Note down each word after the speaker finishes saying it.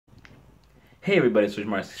Hey everybody, it's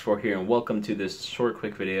LUIGIMARIO64 here, and welcome to this short,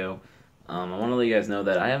 quick video. I want to let you guys know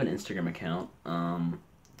that I have an Instagram account,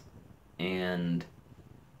 and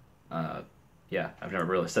yeah, I've never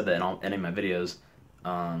really said that in any of my videos.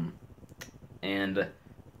 And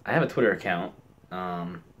I have a Twitter account,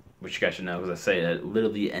 which you guys should know because I say it at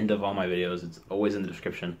literally the end of all my videos. It's always in the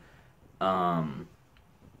description. And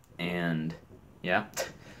yeah,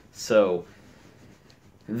 so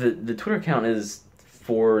the Twitter account is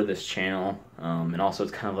for this channel, and also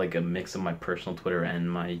it's kind of like a mix of my personal Twitter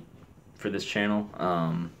and my for this channel.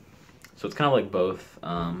 So it's kind of like both.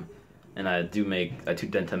 And I do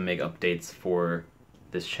tend to make updates for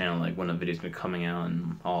this channel, like when a video's been coming out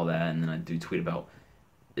and all that, and then I do tweet about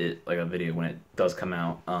it, like a video when it does come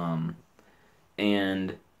out.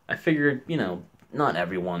 And I figured, not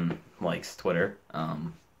everyone likes Twitter. I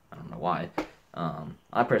don't know why.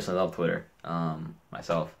 I personally love Twitter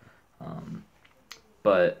myself.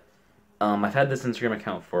 But I've had this Instagram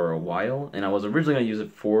account for a while, and I was originally going to use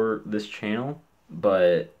it for this channel,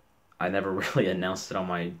 but I never really announced it on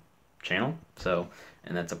my channel,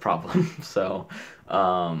 and that's a problem. So, yeah,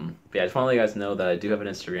 I just want to let you guys know that I do have an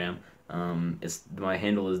Instagram. My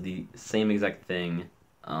handle is the same exact thing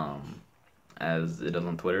as it is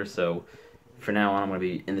on Twitter, so for now on, I'm going to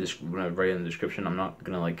be write in the description. I'm not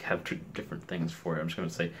going to like have different things for it. I'm just going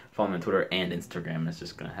to say follow me on Twitter and Instagram, and it's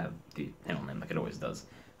just going to have the handle name like it always does,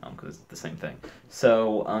 because it's the same thing.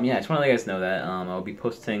 So, yeah, I just want to let you guys know that I'll be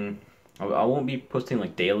posting. I won't be posting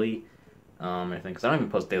like daily, I think, because I don't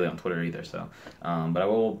even post daily on Twitter either. So, but I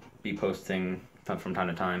will be posting from time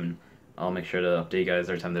to time, and I'll make sure to update you guys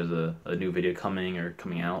every time there's a new video coming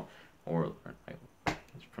out, or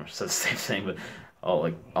it's pretty much the same thing, but I'll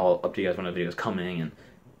update you guys when the video is coming and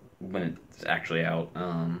when it's actually out.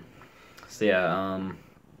 So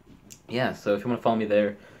yeah, so if you want to follow me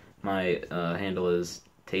there, my handle is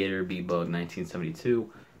TaterBbug1972,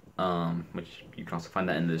 which you can also find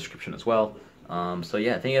that in the description as well. So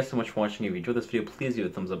yeah, thank you guys so much for watching. If you enjoyed this video, please give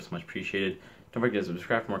it a thumbs up. It's much appreciated. Don't forget to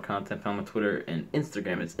subscribe for more content. Found on Twitter and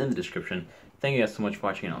Instagram. It's in the description. Thank you guys so much for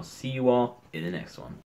watching, and I'll see you all in the next one.